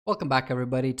Welcome back,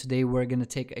 everybody. Today we're going to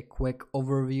take a quick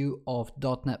overview of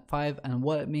 .NET 5 and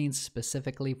what it means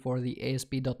specifically for the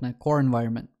ASP.NET Core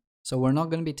environment. So we're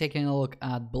not going to be taking a look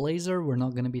at Blazor, we're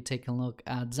not going to be taking a look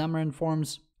at Xamarin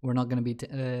Forms, we're not going to be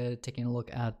taking a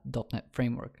look at .NET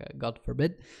Framework, God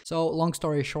forbid. So long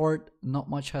story short,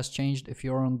 not much has changed. If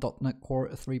you're on .NET Core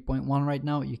 3.1 right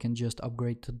now, you can just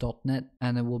upgrade to .NET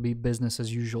and it will be business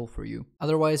as usual for you.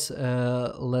 Otherwise,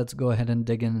 let's go ahead and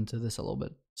dig into this a little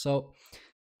bit. So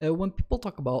when people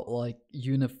talk about like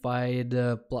unified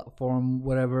platform,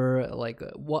 whatever,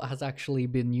 what has actually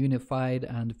been unified,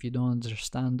 and if you don't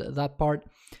understand that part,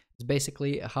 it's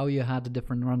basically how you had a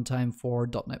different runtime for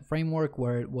 .NET Framework,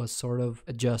 where it was sort of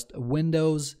just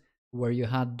Windows, where you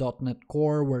had .NET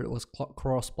Core, where it was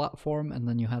cross-platform, and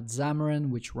then you had Xamarin,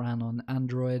 which ran on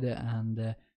Android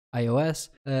and iOS.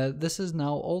 This is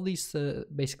now all these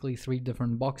basically three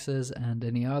different boxes, and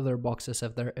any other boxes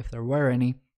if there were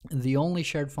any. The only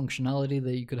shared functionality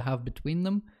that you could have between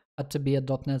them had to be a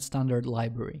 .NET Standard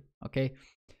library. Okay,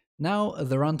 now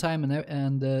the runtime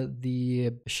and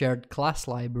the shared class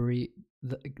library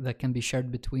that can be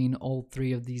shared between all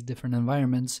three of these different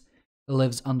environments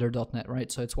lives under .NET,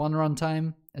 right? So it's one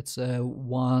runtime, it's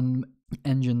one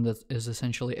engine that is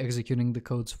essentially executing the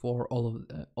codes for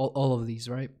all of these,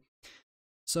 right?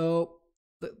 So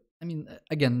I mean,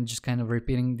 again, just kind of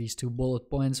repeating these two bullet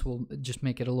points will just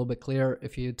make it a little bit clearer.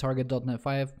 If you target .NET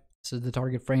 5, so the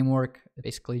target framework, it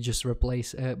basically just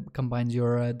combines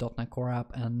your .NET Core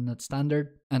app and .NET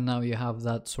Standard, and now you have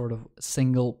that sort of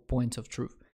single point of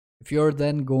truth. If you're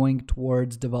then going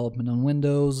towards development on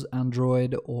Windows,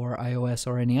 Android, or iOS,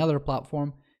 or any other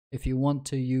platform, if you want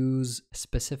to use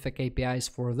specific APIs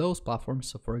for those platforms,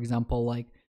 so for example, like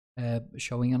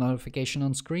showing a notification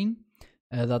on screen,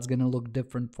 that's going to look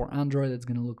different for Android, it's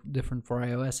going to look different for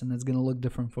iOS, and it's going to look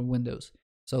different for Windows.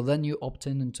 So then you opt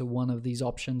into one of these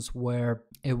options where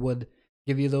it would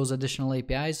give you those additional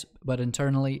APIs, but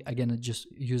internally, again, it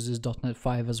just uses .NET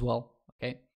 5 as well,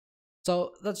 okay?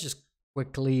 So that's just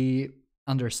quickly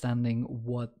understanding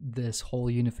what this whole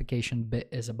unification bit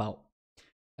is about.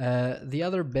 The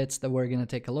other bits that we're going to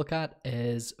take a look at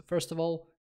is, first of all,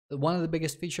 one of the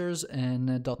biggest features in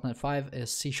 .NET 5 is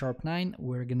C#9.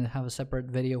 We're going to have a separate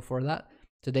video for that.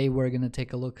 Today we're going to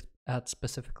take a look at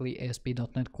specifically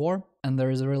ASP.NET Core, and there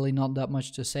is really not that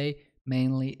much to say.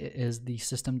 Mainly it is the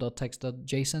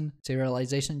System.Text.Json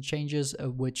serialization changes,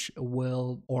 which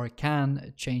will or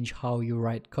can change how you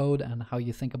write code and how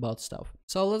you think about stuff.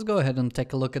 So let's go ahead and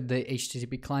take a look at the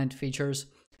HTTP client features.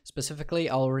 Specifically,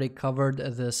 I already covered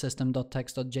the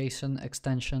System.Text.Json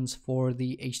extensions for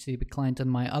the HTTP client in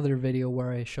my other video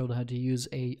where I showed how to use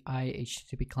AI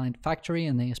HTTP client factory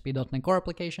and ASP.NET Core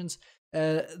applications.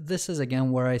 This is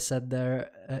again where I said there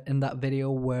in that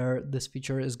video where this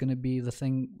feature is going to be the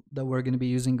thing that we're going to be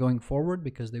using going forward,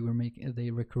 because they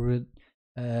recruited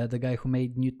the guy who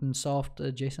made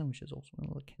Newtonsoft.Json, which is also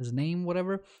like his name,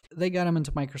 whatever. They got him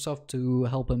into Microsoft to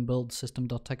help him build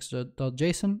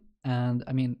System.Text.Json. And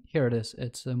I mean, here it is.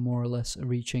 It's more or less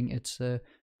reaching its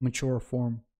mature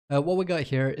form. What we got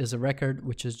here is a record,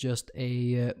 which is just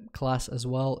a class as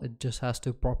well. It just has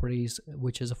two properties,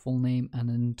 which is a full name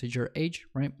and an integer age,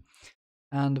 right?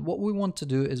 And what we want to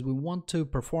do is we want to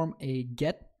perform a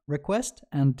GET request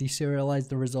and deserialize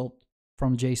the result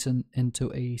from JSON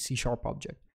into a C#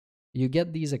 object. You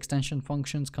get these extension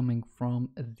functions coming from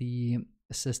the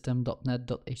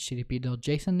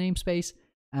system.net.http.json namespace,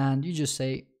 and you just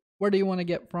say, where do you want to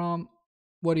get from?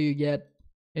 What do you get?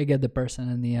 You get the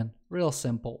person in the end. Real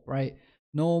simple, right?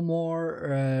 No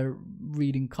more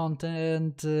reading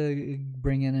content,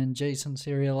 bringing in JSON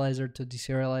serializer to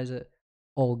deserialize it.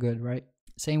 All good, right?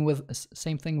 Same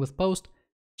thing with post.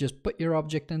 Just put your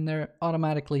object in there,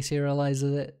 automatically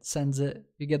serializes it, sends it.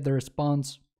 You get the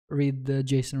response. Read the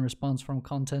JSON response from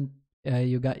content.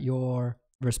 You got your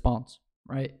response,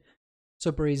 right?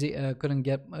 Super easy. Couldn't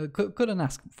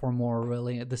ask for more,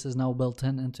 really. This is now built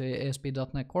into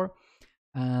ASP.NET Core.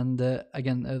 And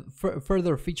again,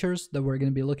 further features that we're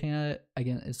going to be looking at,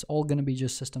 again, it's all going to be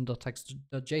just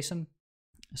System.Text.Json.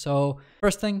 So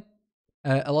first thing,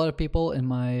 a lot of people in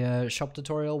my shop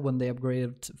tutorial, when they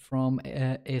upgraded from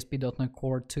ASP.NET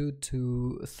Core 2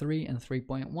 to 3 and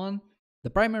 3.1, the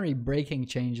primary breaking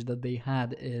change that they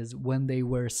had is when they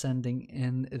were sending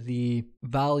in the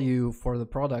value for the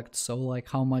product. So like,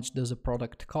 how much does a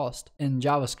product cost? In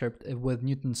JavaScript with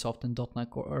Newtonsoft and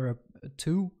 .NET Core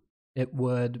 2, it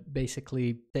would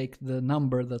basically take the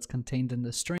number that's contained in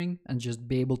the string and just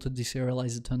be able to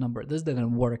deserialize it to a number. This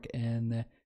didn't work in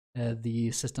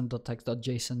the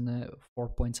System.Text.Json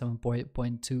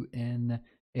 4.7.2 in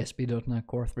ASP.NET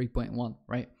Core 3.1,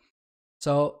 right?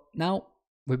 So now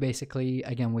we basically,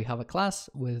 again, we have a class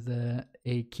with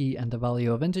a key and a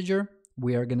value of integer.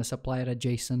 We are going to supply it a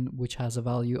JSON which has a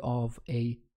value of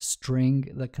a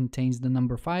string that contains the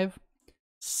number 5.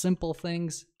 Simple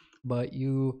things, but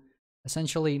you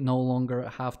essentially no longer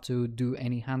have to do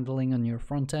any handling on your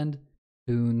front end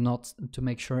to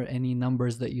make sure any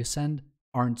numbers that you send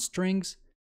aren't strings,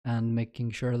 and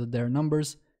making sure that they're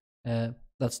numbers. That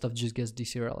stuff just gets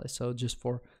deserialized. So just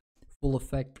for full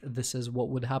effect, this is what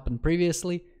would happen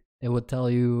previously. It would tell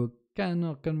you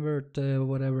cannot convert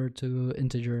whatever to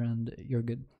integer, and you're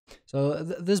good. So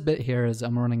this bit here is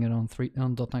I'm running it on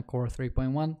 .NET Core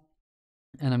 3.1,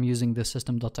 and I'm using the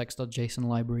System.Text.Json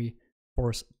library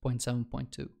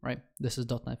 4.7.2, right? This is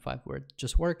 .NET 5 where it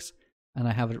just works, and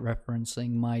I have it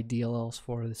referencing my DLLs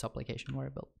for this application where I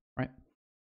built, right?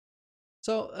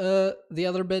 So the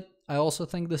other bit, I also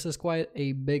think this is quite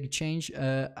a big change.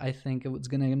 I think it's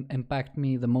going to impact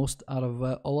me the most out of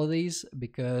all of these,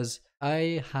 because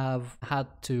I have had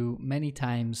to many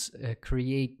times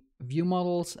create view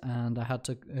models, and I had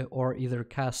to or either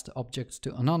cast objects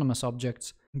to anonymous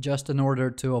objects just in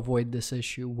order to avoid this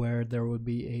issue where there would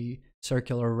be a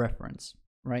circular reference,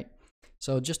 right?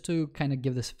 So just to kind of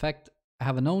give this effect, I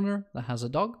have an owner that has a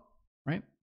dog, right?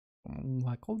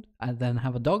 I then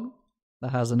have a dog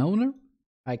that has an owner.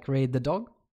 I create the dog,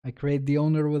 I create the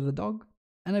owner with the dog,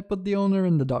 and I put the owner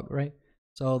in the dog, right?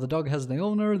 So the dog has the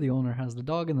owner has the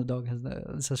dog, and the dog has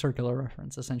it's a circular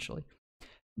reference essentially.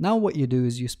 Now what you do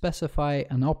is you specify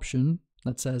an option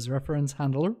that says reference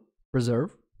handler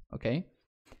preserve, okay?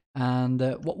 And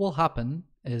what will happen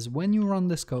is when you run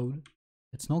this code,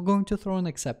 it's not going to throw an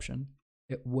exception.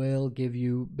 It will give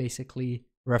you basically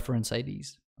reference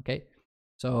IDs, okay?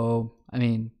 So, I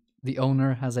mean, the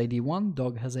owner has ID 1,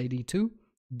 dog has ID 2,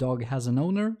 dog has an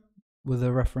owner with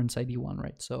a reference ID 1,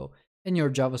 right? So in your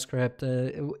JavaScript,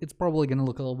 it's probably going to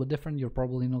look a little bit different. You're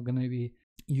probably not going to be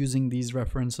using these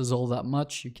references all that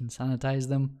much. You can sanitize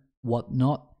them,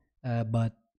 whatnot,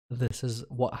 but this is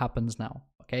what happens now,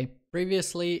 okay?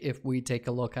 Previously, if we take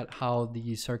a look at how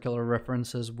the circular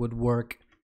references would work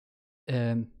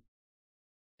in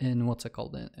what's it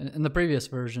called? In the previous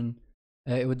version,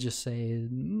 it would just say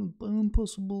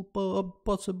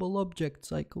possible object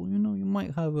cycle. You know, you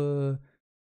might have a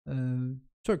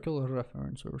circular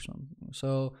reference or something.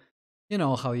 So, you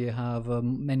know how you have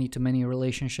many-to-many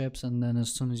relationships, and then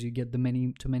as soon as you get the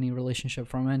many-to-many relationship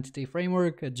from Entity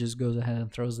Framework, it just goes ahead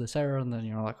and throws this error, and then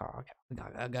you're like, oh, okay,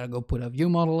 I gotta go put a view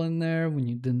model in there when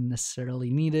you didn't necessarily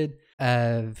need it.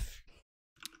 It's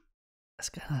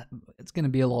gonna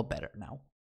be a lot better now.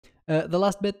 The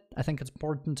last bit, I think it's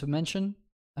important to mention.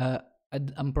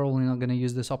 I'm probably not going to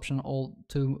use this option all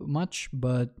too much,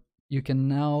 but you can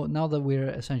now that we're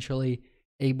essentially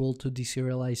able to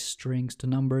deserialize strings to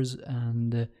numbers,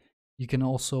 and you can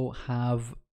also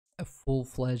have a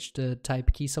full-fledged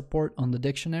type key support on the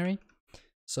dictionary.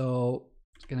 So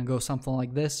it's going to go something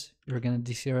like this. You're going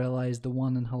to deserialize the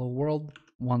 1 in hello world.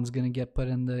 1's going to get put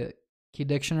in the key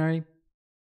dictionary,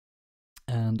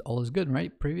 and all is good,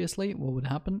 right? Previously, what would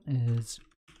happen is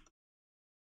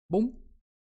boom,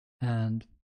 and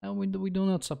now we do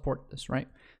not support this, right?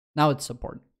 Now it's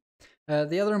supported.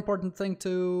 The other important thing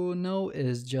to know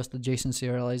is just the JSON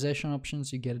serialization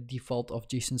options. You get a default of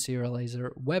JSON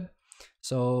serializer web.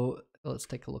 So let's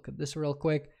take a look at this real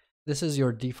quick. This is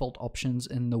your default options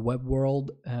in the web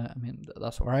world. I mean,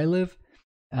 that's where I live.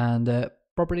 And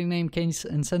property name case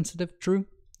insensitive, true.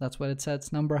 That's what it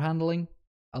sets. Number handling,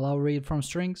 allow read from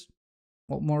strings.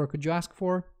 What more could you ask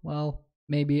for? Well,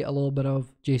 maybe a little bit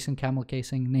of JSON camel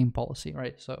casing name policy,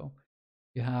 right? So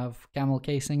you have camel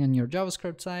casing on your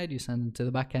JavaScript side, you send it to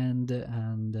the backend,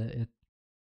 and it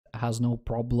has no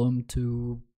problem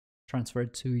to transfer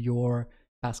it to your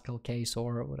Pascal case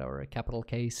or whatever, a capital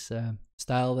case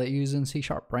style that you use in C#,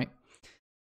 right?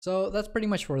 So that's pretty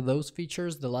much for those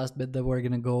features. The last bit that we're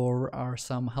going to go over are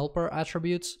some helper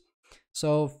attributes.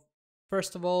 So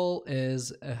first of all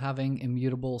is having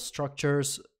immutable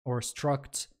structures or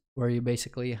structs, where you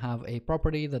basically have a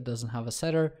property that doesn't have a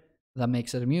setter that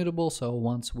makes it immutable. So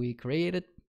once we create it,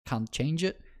 can't change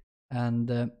it.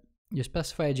 And you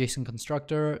specify a JSON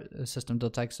constructor,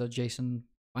 System.Text.Json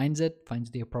finds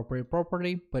the appropriate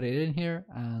property, put it in here,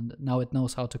 and now it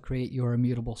knows how to create your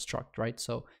immutable struct, right?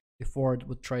 So before it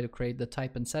would try to create the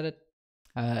type and set it,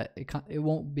 it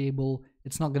won't be able,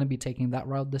 it's not going to be taking that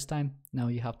route this time. Now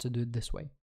you have to do it this way.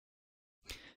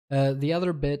 The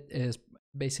other bit is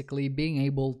basically being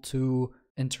able to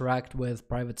interact with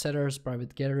private setters,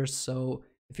 private getters. So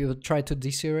if you would try to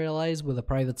deserialize with a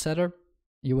private setter,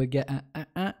 you would get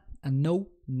a no,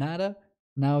 nada.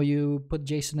 Now you put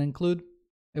JSON include,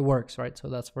 it works, right? So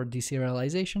that's for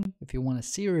deserialization. If you want to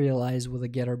serialize with a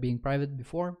getter being private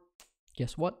before,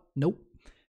 guess what? Nope.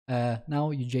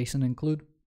 Now you JSON include,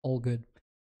 all good,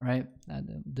 right? I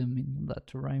didn't mean that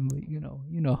to rhyme, but you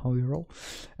know how we roll.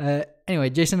 Anyway,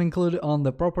 JSON include on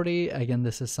the property. Again,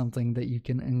 this is something that you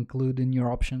can include in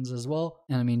your options as well.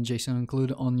 And I mean JSON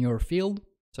include on your field.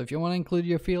 So if you want to include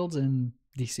your fields in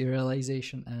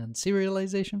deserialization and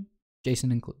serialization,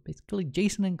 JSON include. Basically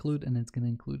JSON include, and it's going to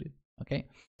include it. Okay.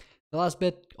 The last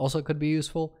bit also could be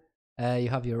useful. You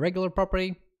have your regular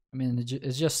property. I mean,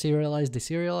 it's just serialized,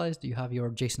 deserialized. You have your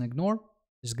JSON ignore.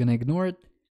 It's going to ignore it.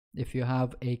 If you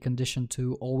have a condition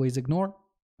to always ignore,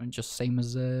 and just same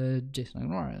as JSON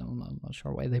ignore, I'm not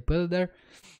sure why they put it there.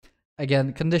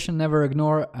 Again, condition never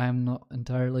ignore. I'm not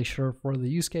entirely sure for the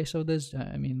use case of this.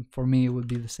 I mean, for me, it would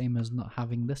be the same as not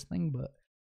having this thing, but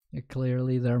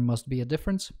clearly there must be a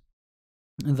difference.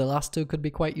 And the last two could be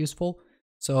quite useful.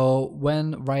 So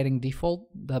when writing default,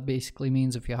 that basically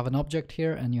means if you have an object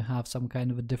here and you have some kind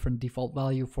of a different default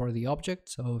value for the object.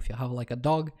 So if you have like a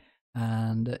dog,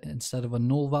 and instead of a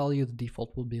null value, the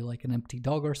default will be like an empty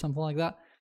dog or something like that.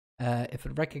 If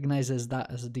it recognizes that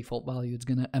as a default value, it's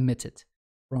going to emit it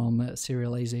from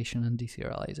serialization and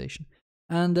deserialization.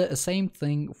 And the same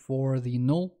thing for the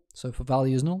null. So if a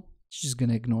value is null, it's just going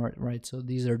to ignore it, right? So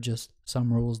these are just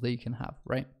some rules that you can have,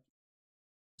 right?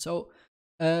 So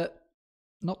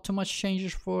not too much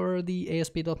changes for the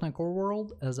ASP.NET Core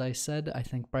world. As I said, I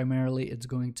think primarily it's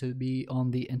going to be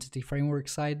on the entity framework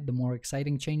side, the more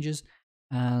exciting changes,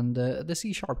 and the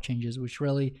C# changes, which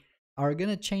really are going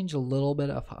to change a little bit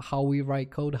of how we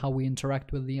write code, how we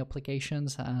interact with the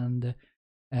applications. And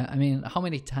I mean, how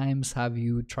many times have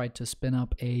you tried to spin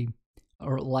up a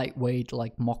lightweight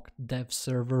like mock dev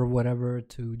server, whatever,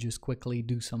 to just quickly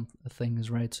do some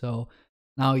things, right? So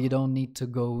now you don't need to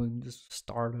go and just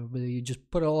start over. You just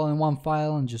put it all in one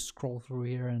file and just scroll through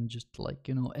here and just like,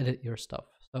 edit your stuff.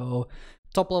 So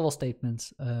top level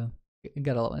statements,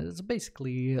 it's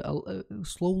basically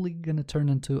slowly gonna turn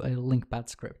into a link pad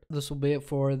script. This will be it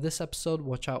for this episode.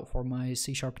 Watch out for my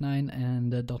C#9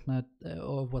 and .NET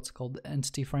what's called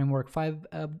Entity Framework 5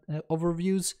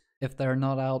 overviews. If they're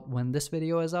not out when this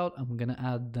video is out, I'm going to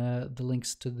add the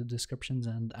links to the descriptions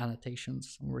and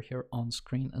annotations over here on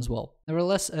screen as well.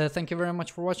 Nevertheless, thank you very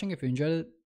much for watching. If you enjoyed it,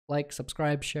 like,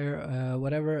 subscribe, share,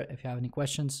 whatever. If you have any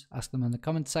questions, ask them in the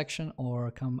comment section or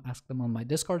come ask them on my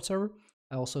Discord server.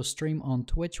 I also stream on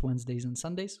Twitch Wednesdays and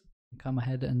Sundays. Come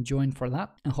ahead and join for that.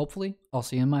 And hopefully, I'll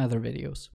see you in my other videos.